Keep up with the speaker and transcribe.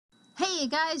Hey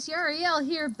guys, Yarrielle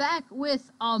here, back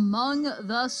with Among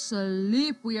the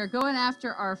Sleep. We are going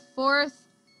after our fourth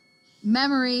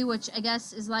memory, which I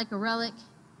guess is like a relic.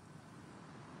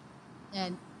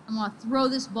 And I'm going to throw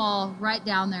this ball right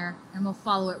down there, and I'm going to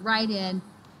follow it right in,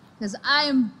 because I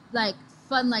am, like,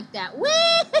 fun like that.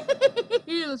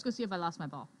 Whee! Let's go see if I lost my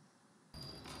ball.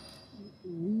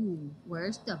 Ooh,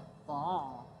 where's the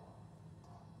ball?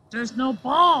 There's no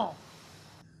ball!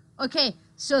 Okay,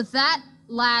 so that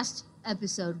last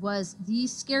episode was the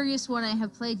scariest one I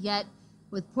have played yet,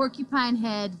 with Porcupine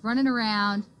Head running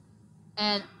around,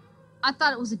 and I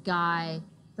thought it was a guy.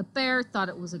 The bear thought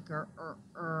it was a girl.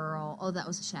 Oh, that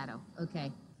was a shadow.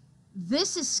 Okay.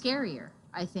 This is scarier,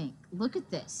 I think. Look at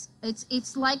this.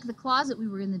 It's like the closet we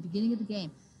were in the beginning of the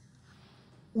game,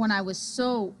 when I was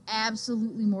so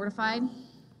absolutely mortified.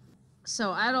 So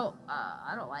I don't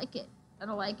like it. I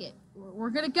don't like it.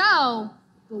 We're gonna go,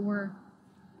 but we're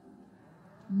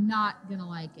not gonna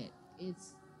like it.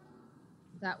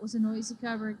 That was a noisy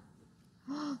cupboard.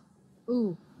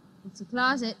 Ooh, it's a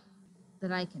closet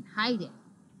that I can hide in.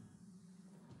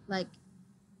 Like,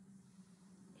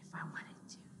 if I wanted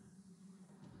to.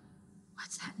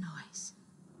 What's that noise?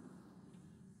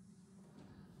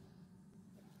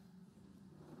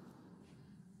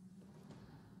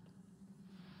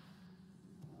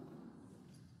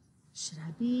 Should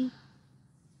I be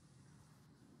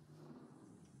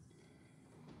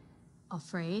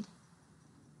afraid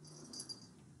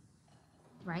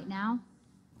right now?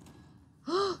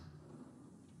 What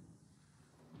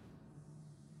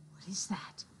is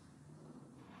that?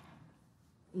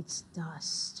 It's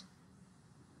dust.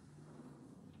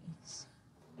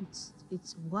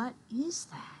 What is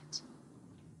that?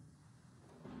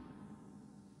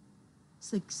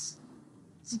 It's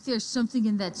like there's something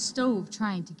in that stove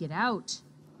trying to get out.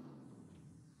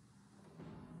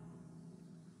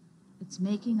 It's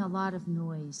making a lot of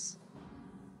noise.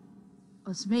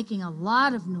 Oh, it's making a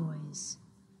lot of noise.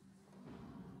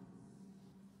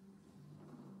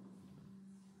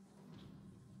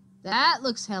 That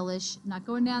looks hellish. Not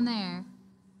going down there.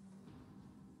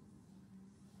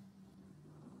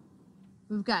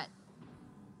 We've got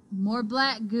more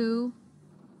black goo.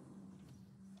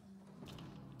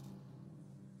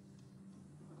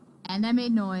 And I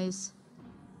made noise.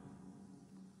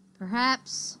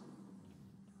 Perhaps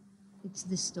it's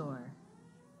this door.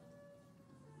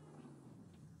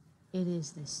 It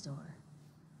is this door.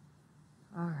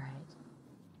 All right.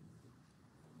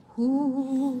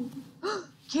 Ooh.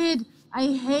 Kid, I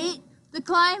hate the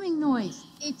climbing noise.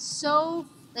 It's so,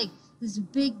 like, this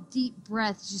big, deep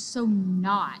breath, just so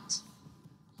not.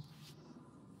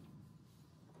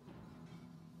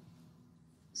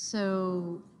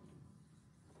 So,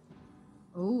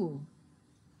 oh.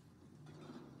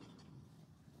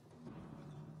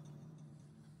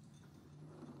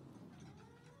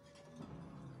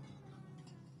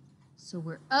 So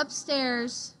we're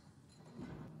upstairs.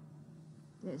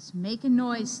 It's making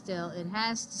noise still. It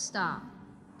has to stop.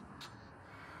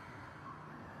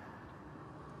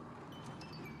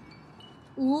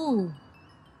 Ooh.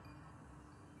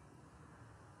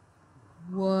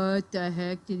 What the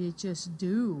heck did it just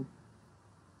do?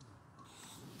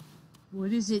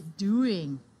 What is it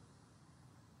doing?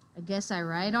 I guess I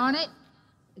ride on it.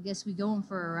 I guess we going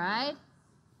for a ride.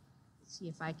 Let's see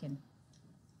if I can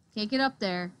take it up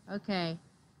there. Okay.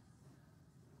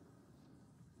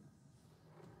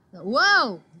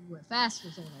 Whoa! We went fast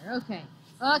over there. Okay.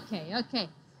 Okay.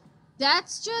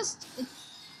 That's just...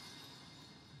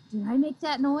 Did I make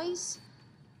that noise?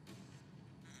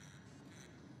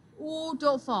 Oh,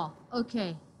 don't fall.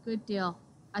 Okay. Good deal.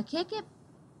 I can't get...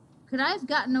 Could I have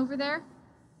gotten over there?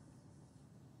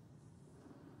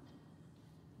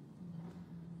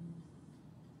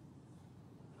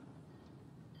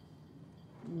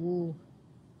 Ooh.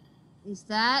 Is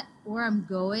that where I'm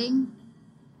going?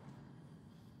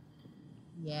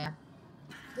 Yeah.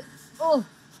 Oh!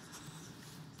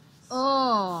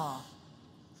 Oh!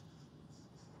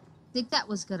 I think that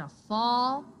was gonna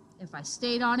fall if I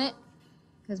stayed on it,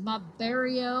 because my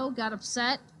barrio got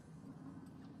upset.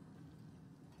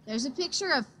 There's a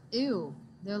picture of, ew,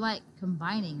 they're like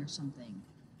combining or something.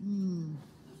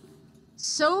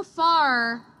 So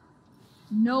far,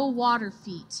 no water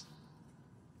feet.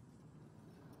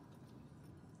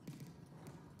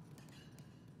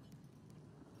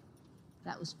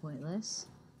 That was pointless.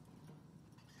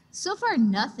 So far,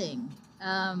 nothing.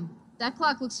 That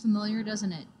clock looks familiar,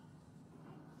 doesn't it?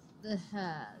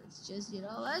 It's just, you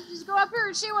know, let's just go up here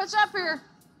and see what's up here.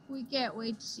 We can't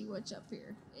wait to see what's up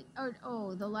here.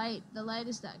 Oh, the light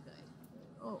is that good.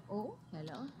 Oh,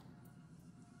 hello.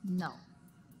 No.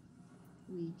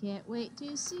 We can't wait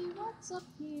to see what's up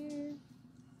here.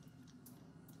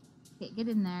 Okay, get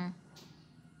in there.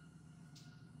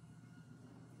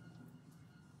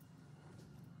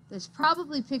 There's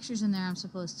probably pictures in there I'm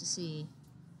supposed to see.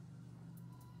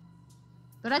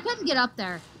 But I couldn't get up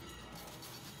there.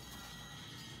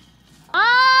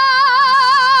 Ah!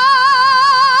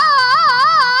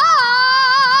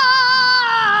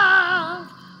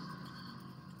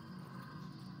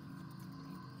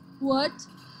 What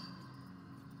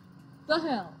the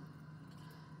hell?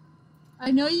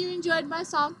 I know you enjoyed my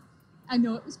song. I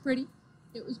know it was pretty.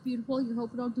 It was beautiful. You're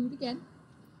hoping I'll do it again.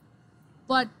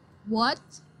 But what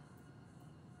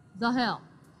the hell?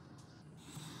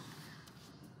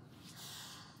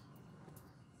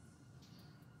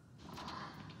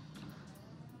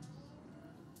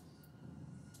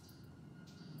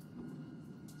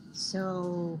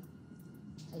 So,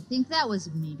 I think that was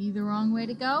maybe the wrong way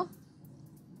to go.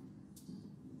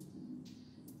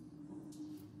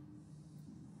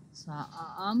 So,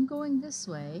 I'm going this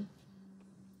way.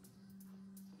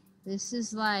 This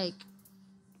is like...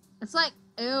 It's like...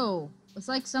 Ew. It's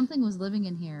like something was living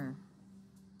in here.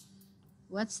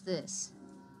 What's this?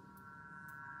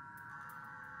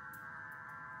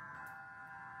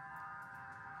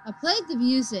 I played the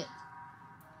music.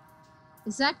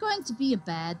 Is that going to be a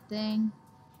bad thing?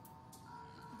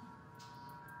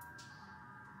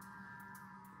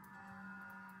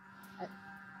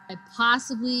 I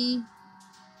possibly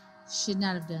should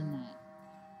not have done that.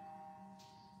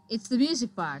 It's the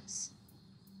music box.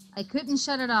 I couldn't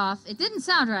shut it off. It didn't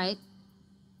sound right.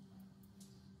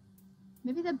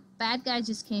 Maybe the bad guy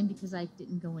just came because I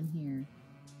didn't go in here.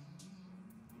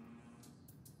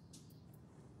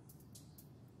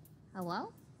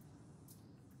 Hello?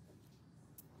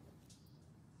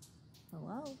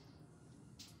 Hello?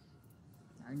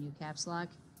 Our new caps lock.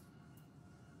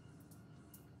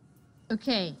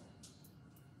 Okay.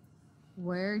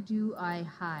 Where do I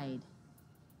hide?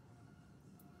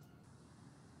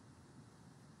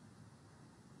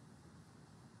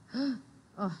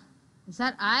 Oh, is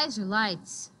that eyes or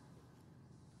lights?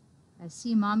 I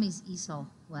see mommy's easel.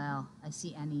 Well, I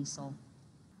see an easel.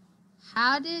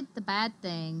 How did the bad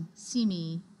thing see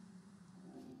me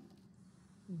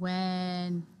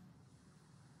when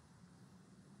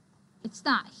it's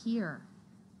not here?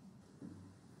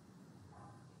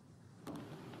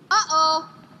 Uh-oh.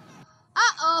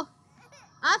 Uh-oh.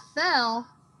 I fell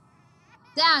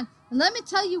down. And let me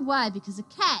tell you why. Because a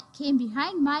cat came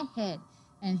behind my head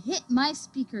and hit my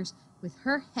speakers with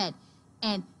her head.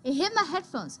 And it hit my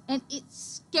headphones. And it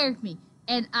scared me.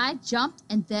 And I jumped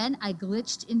and then I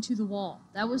glitched into the wall.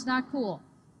 That was not cool.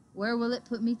 Where will it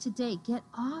put me today? Get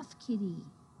off, kitty.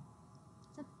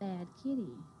 It's a bad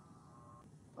kitty.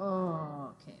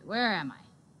 Oh, okay. Where am I?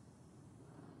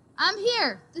 I'm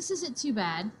here. This isn't too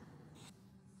bad.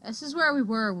 This is where we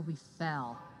were when we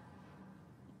fell.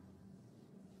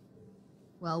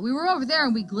 Well, we were over there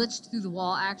and we glitched through the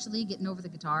wall, actually, getting over the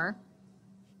guitar.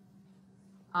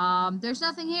 There's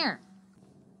nothing here.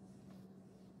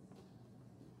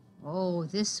 Oh,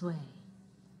 this way.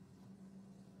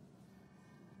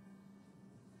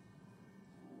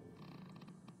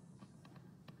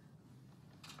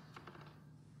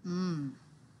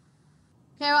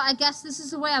 Okay, well, I guess this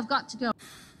is the way I've got to go.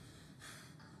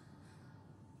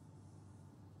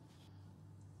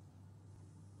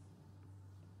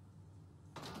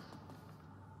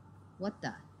 What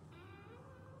the?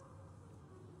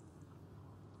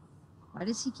 Why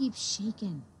does he keep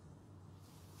shaking?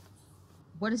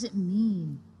 What does it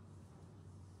mean?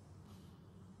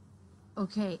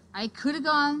 Okay, I could have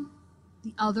gone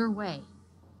the other way.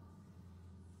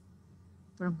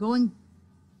 But I'm going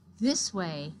this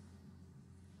way.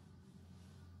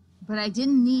 But I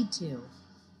didn't need to.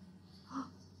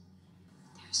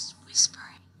 There's whispering.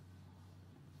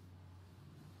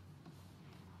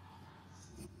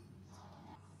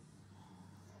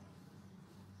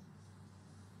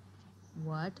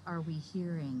 What are we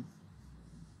hearing?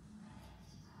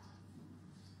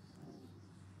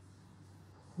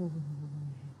 Oh.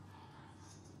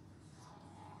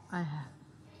 I have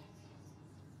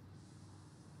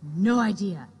no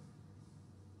idea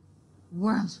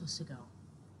where I'm supposed to go.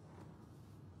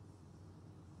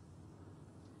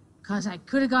 Because I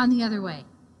could have gone the other way.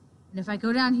 And if I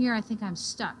go down here, I think I'm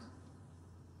stuck.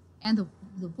 And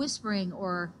the whispering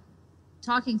or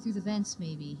talking through the vents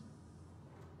maybe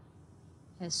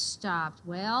has stopped.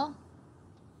 Well,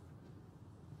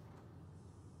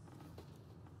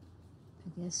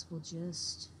 I guess we'll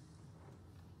just...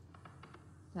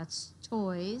 That's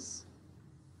toys.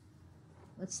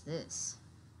 What's this?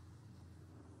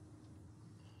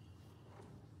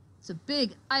 It's a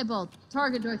big eyeball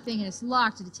target door thing, and it's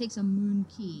locked, and it takes a moon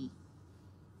key.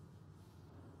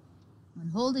 When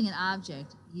holding an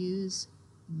object, use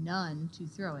none to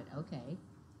throw it. Okay.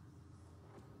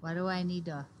 Why do I need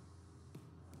to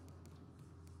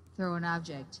throw an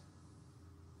object?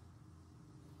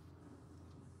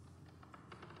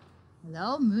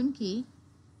 Hello, moon key.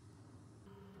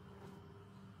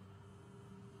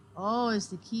 Oh, is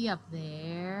the key up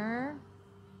there?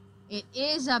 It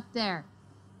is up there.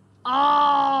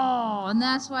 Oh, and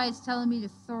that's why it's telling me to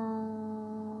throw,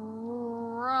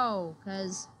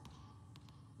 because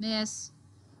miss.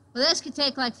 Well, this could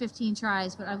take like 15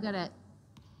 tries, but I've got to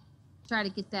try to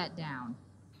get that down.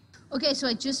 Okay, so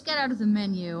I just got out of the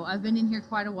menu. I've been in here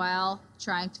quite a while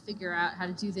trying to figure out how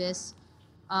to do this.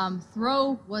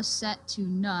 Throw was set to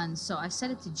none, so I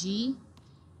set it to G.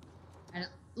 And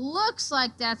it looks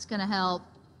like that's going to help.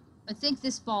 I think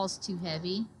this ball's too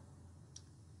heavy.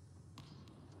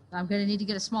 I'm going to need to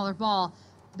get a smaller ball.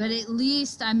 But at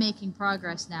least I'm making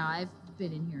progress now. I've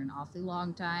been in here an awfully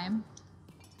long time.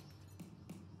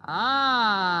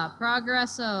 Ah,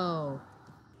 progresso.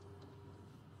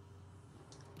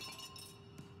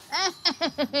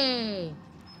 Hey!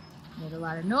 Made a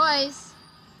lot of noise.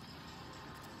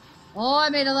 Oh, I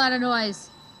made a lot of noise.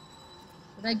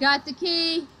 But I got the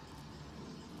key.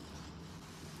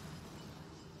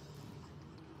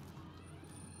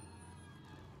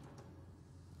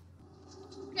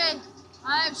 Okay,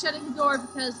 I'm shutting the door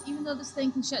because even though this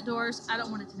thing can shut doors, I don't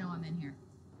want it to know I'm in here.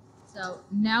 So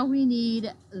now we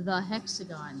need the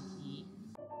hexagon